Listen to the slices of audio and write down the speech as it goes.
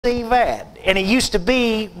receive that. And he used to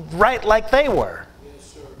be right like they were.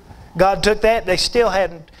 God took that. They still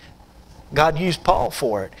hadn't. God used Paul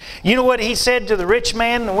for it. You know what he said to the rich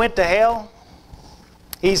man that went to hell?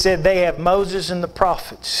 He said, they have Moses and the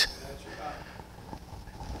prophets.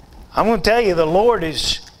 I'm going to tell you, the Lord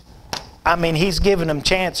is, I mean, He's given them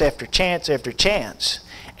chance after chance after chance.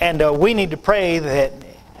 And we need to pray that,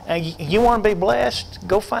 you want to be blessed?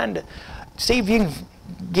 Go find it. See if you can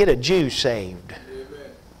get a Jew saved.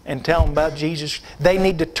 And tell them about Jesus. They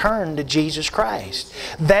need to turn to Jesus Christ.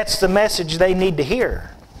 That's the message they need to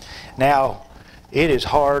hear. Now, it is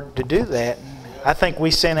hard to do that. I think we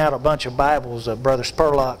sent out a bunch of Bibles. Brother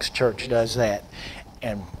Spurlock's church does that.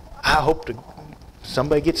 And I hope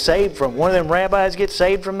somebody gets saved from, one of them rabbis gets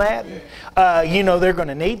saved from that. You know they're going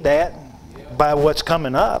to need that by what's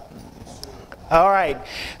coming up. All right.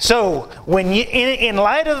 So, when you, in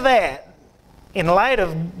light of that, in light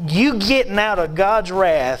of you getting out of God's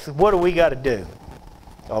wrath, what do we got to do?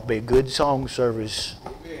 It'll be a good song service.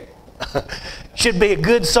 Should be a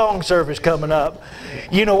good song service coming up.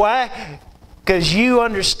 You know why? Because you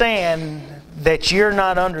understand that you're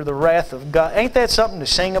not under the wrath of God. Ain't that something to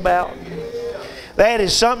sing about? That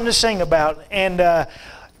is something to sing about. And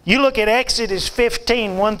you look at Exodus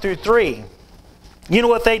 15, 1 through 3. You know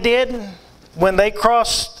what they did when they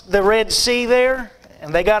crossed the Red Sea there?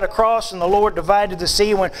 And they got across, and the Lord divided the sea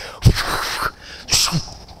and went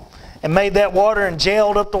and made that water and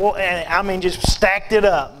jailed up the water. And I mean, just stacked it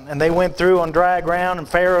up. And they went through on dry ground, and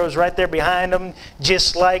Pharaoh's right there behind them,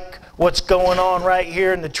 just like what's going on right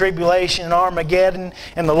here in the tribulation and Armageddon.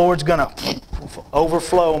 And the Lord's going to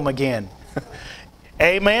overflow them again.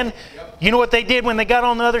 Amen? Yep. You know what they did when they got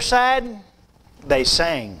on the other side? They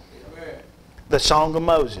sang the Song of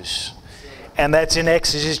Moses. And that's in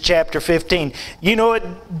Exodus chapter 15. You know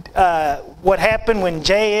what happened when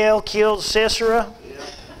Jael killed Sisera?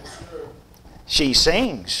 She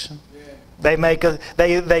sings.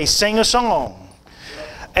 They sing a song.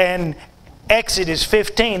 And Exodus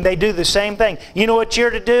 15, they do the same thing. You know what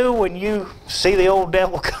you're to do when you see the old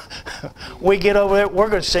devil? We get over there, we're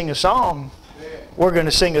going to sing a song. We're going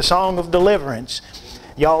to sing a song of deliverance.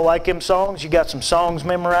 Y'all like them songs? You got some songs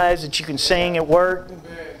memorized that you can sing at work?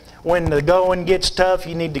 When the going gets tough,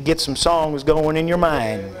 you need to get some songs going in your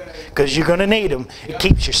mind, because you're going to need them. It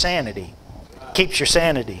keeps your sanity. Keeps your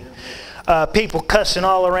sanity. People cussing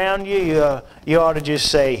all around you, you ought to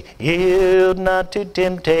just say, yield not to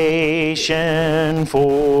temptation,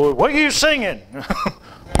 for... What are you singing?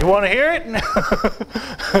 You want to hear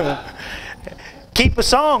it? Keep a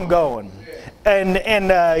song going.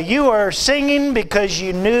 And you are singing because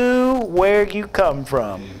you knew where you come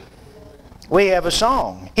from. We have a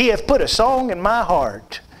song. He hath put a song in my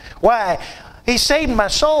heart. Why? He saved my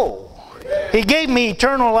soul. He gave me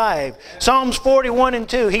eternal life. Psalms 41 and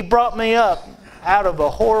 2. He brought me up out of a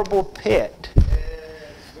horrible pit.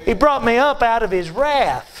 He brought me up out of His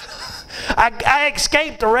wrath. I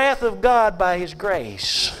escaped the wrath of God by His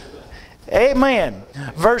grace. Amen.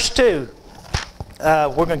 Verse 2. We're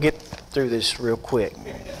going to get through this real quick.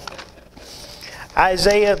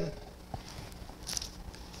 Isaiah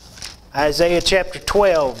chapter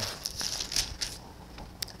 12.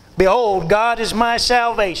 Behold, God is my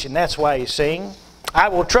salvation. That's why you sing. I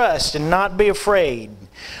will trust and not be afraid.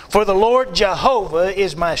 For the Lord Jehovah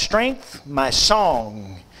is my strength, my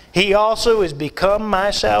song. He also is become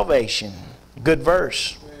my salvation. Good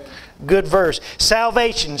verse. Good verse.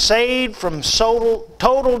 Salvation, saved from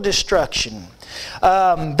total destruction.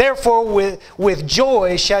 Therefore with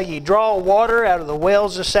joy shall ye draw water out of the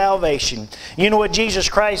wells of salvation. You know what Jesus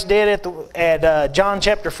Christ did at John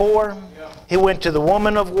chapter 4? Yeah. He went to the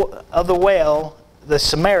woman of the well, the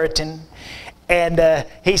Samaritan, and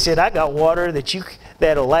He said, I got water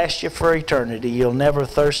that'll last you for eternity. You'll never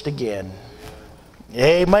thirst again.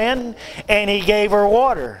 Amen? And He gave her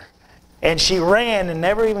water. And she ran and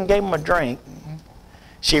never even gave him a drink.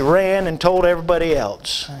 She ran and told everybody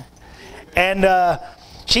else. And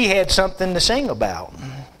she had something to sing about.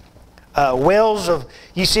 Wells of,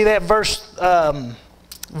 you see that verse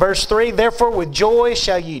 3? Therefore with joy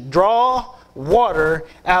shall ye draw water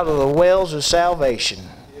out of the wells of salvation.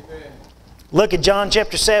 Amen. Look at John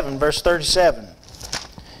chapter 7, verse 37.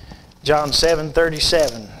 John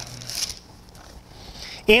 7:37.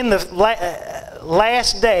 In the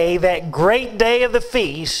last day, that great day of the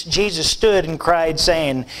feast, Jesus stood and cried,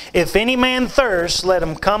 saying, If any man thirst, let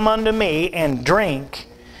him come unto me and drink.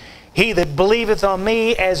 He that believeth on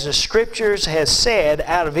me, as the Scriptures has said,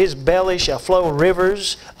 out of his belly shall flow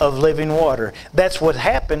rivers of living water. That's what's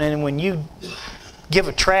happening when you give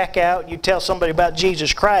a tract out, you tell somebody about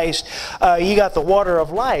Jesus Christ, you got the water of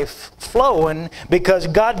life flowing because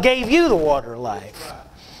God gave you the water of life.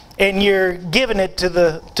 And you're giving it to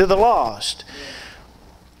the lost.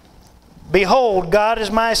 Behold, God is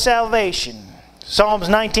my salvation. Psalms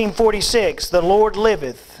 19:46, the Lord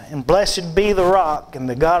liveth, and blessed be the rock and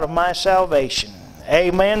the God of my salvation.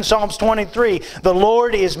 Amen. Psalms 23, the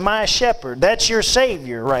Lord is my shepherd. That's your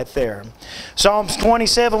Savior right there. Psalms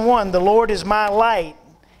 27:1, the Lord is my light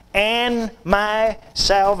and my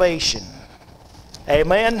salvation.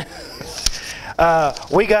 Amen.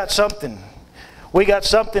 We got something. We got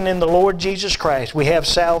something in the Lord Jesus Christ. We have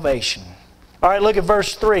salvation. All right, look at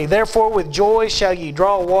verse 3. Therefore with joy shall ye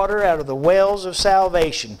draw water out of the wells of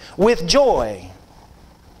salvation. With joy.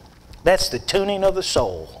 That's the tuning of the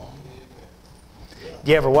soul.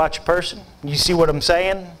 You ever watch a person? You see what I'm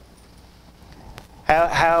saying?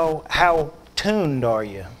 How tuned are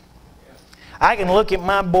you? I can look at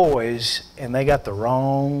my boys and they got the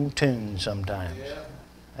wrong tune sometimes.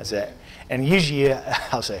 That's it. And usually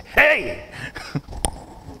I'll say, hey!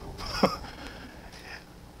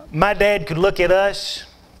 My dad could look at us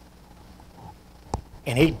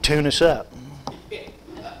and he'd tune us up.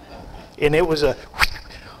 And it was a...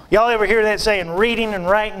 Y'all ever hear that saying, reading and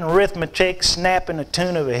writing arithmetic, snapping a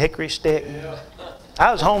tune of a hickory stick?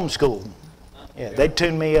 I was homeschooled. Yeah, they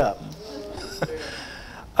tuned me up.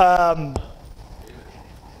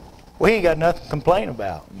 We ain't got nothing to complain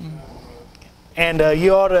about. And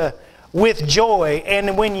you ought to, with joy,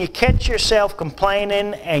 and when you catch yourself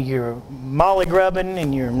complaining and you're molly-grubbing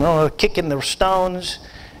and you're kicking the stones,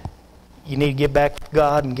 you need to get back to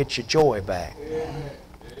God and get your joy back.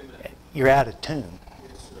 You're out of tune.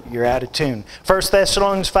 You're out of tune. 1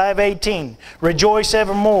 Thessalonians 5:18, rejoice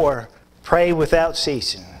evermore, pray without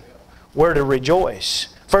ceasing. We're to rejoice.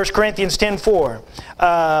 1 Corinthians 10:4.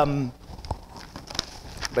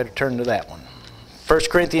 Better turn to that one. 1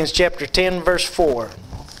 Corinthians chapter 10, verse 4.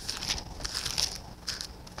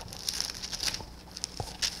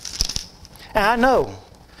 And I know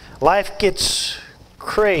life gets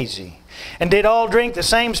crazy. And did all drink the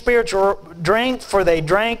same spiritual drink? For they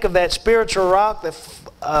drank of that spiritual rock that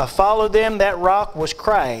followed them. That rock was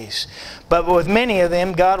Christ. But with many of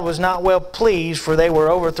them God was not well pleased, for they were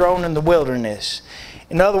overthrown in the wilderness.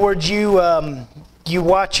 In other words, you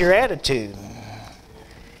watch your attitude.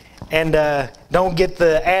 And don't get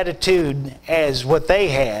the attitude as what they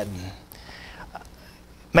had.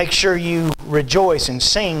 Make sure you rejoice and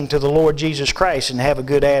sing to the Lord Jesus Christ and have a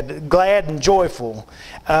good glad and joyful.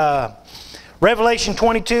 Revelation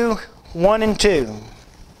 22, 1 and 2.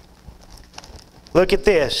 Look at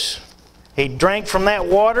this. He drank from that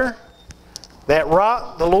water, that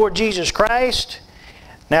rock, the Lord Jesus Christ.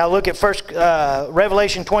 Now look at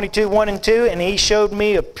Revelation 22, 1 and 2. And he showed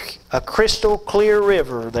me a crystal clear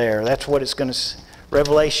river there. That's what it's going to say.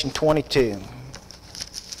 Revelation 22.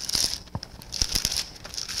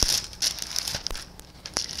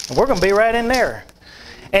 And we're going to be right in there.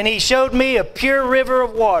 And he showed me a pure river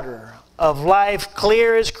of water, of life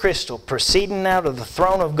clear as crystal, proceeding out of the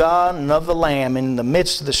throne of God and of the Lamb. In the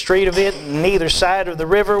midst of the street of it, on either side of the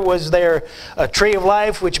river, was there a tree of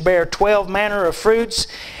life, which bare 12 manner of fruits,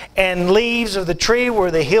 and leaves of the tree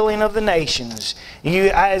were the healing of the nations.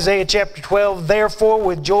 Isaiah chapter 12, therefore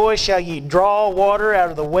with joy shall ye draw water out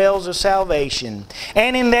of the wells of salvation.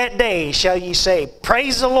 And in that day shall ye say,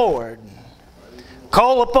 praise the Lord.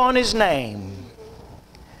 Call upon His name.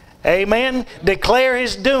 Amen. Declare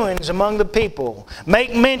His doings among the people.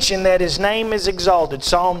 Make mention that His name is exalted.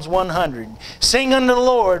 Psalms 100. Sing unto the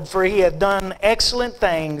Lord, for He hath done excellent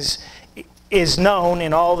things, is known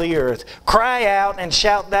in all the earth. Cry out and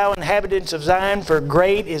shout, thou inhabitants of Zion, for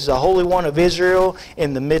great is the Holy One of Israel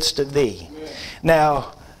in the midst of thee.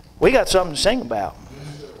 Now, we got something to sing about.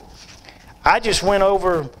 I just went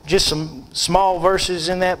over just some small verses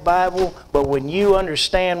in that Bible, but when you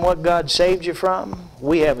understand what God saved you from,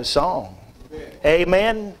 we have a song.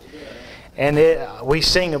 Amen? And we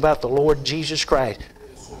sing about the Lord Jesus Christ.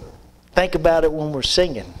 Think about it when we're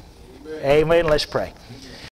singing. Amen. Let's pray.